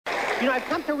You know, I've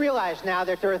come to realize now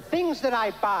that there are things that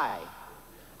I buy,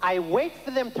 I wait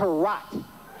for them to rot,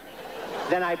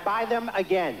 then I buy them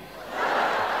again.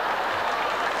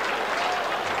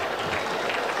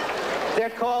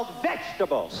 They're called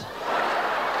vegetables.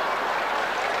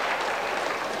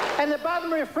 And the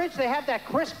bottom of your fridge, they have that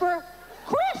crisper.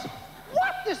 Crisp?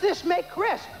 What does this make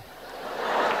crisp?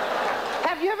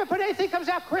 Have you ever put anything that comes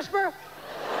out crisper?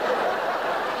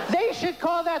 They should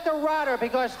call that the rotter,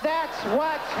 because that's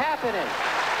what's happening.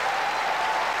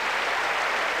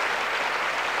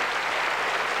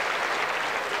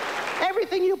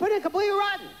 Everything you put in completely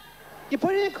rotten. You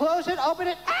put it in, close it, open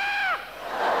it. Ah!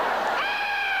 Ah!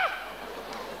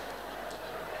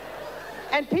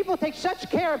 And people take such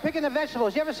care of picking the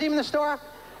vegetables. You ever see them in the store?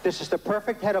 This is the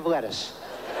perfect head of lettuce.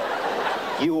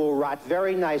 You will rot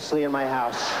very nicely in my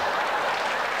house.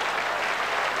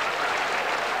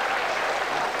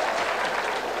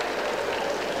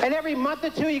 And every month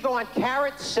or two, you go on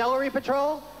carrot celery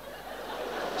patrol.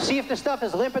 See if the stuff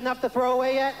is limp enough to throw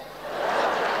away yet.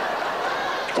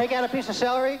 Take out a piece of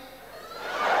celery.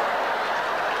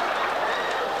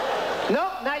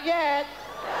 Nope, not yet.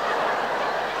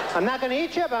 I'm not going to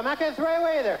eat you, but I'm not going to throw it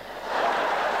away either.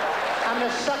 I'm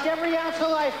going to suck every ounce of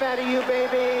life out of you,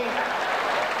 baby.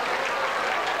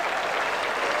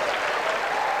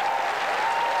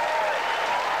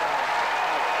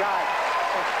 Oh, God.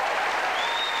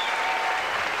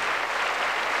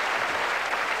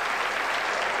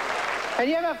 And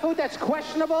you ever have food that's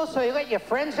questionable, so you let your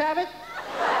friends have it?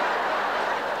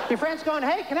 Your friend's going,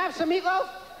 hey, can I have some meatloaf?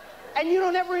 And you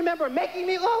don't ever remember making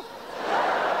meatloaf?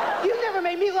 You never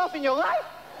made meatloaf in your life?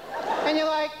 And you're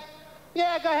like,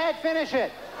 yeah, go ahead, finish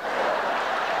it.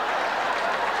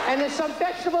 And there's some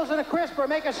vegetables in a crisper,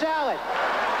 make a salad.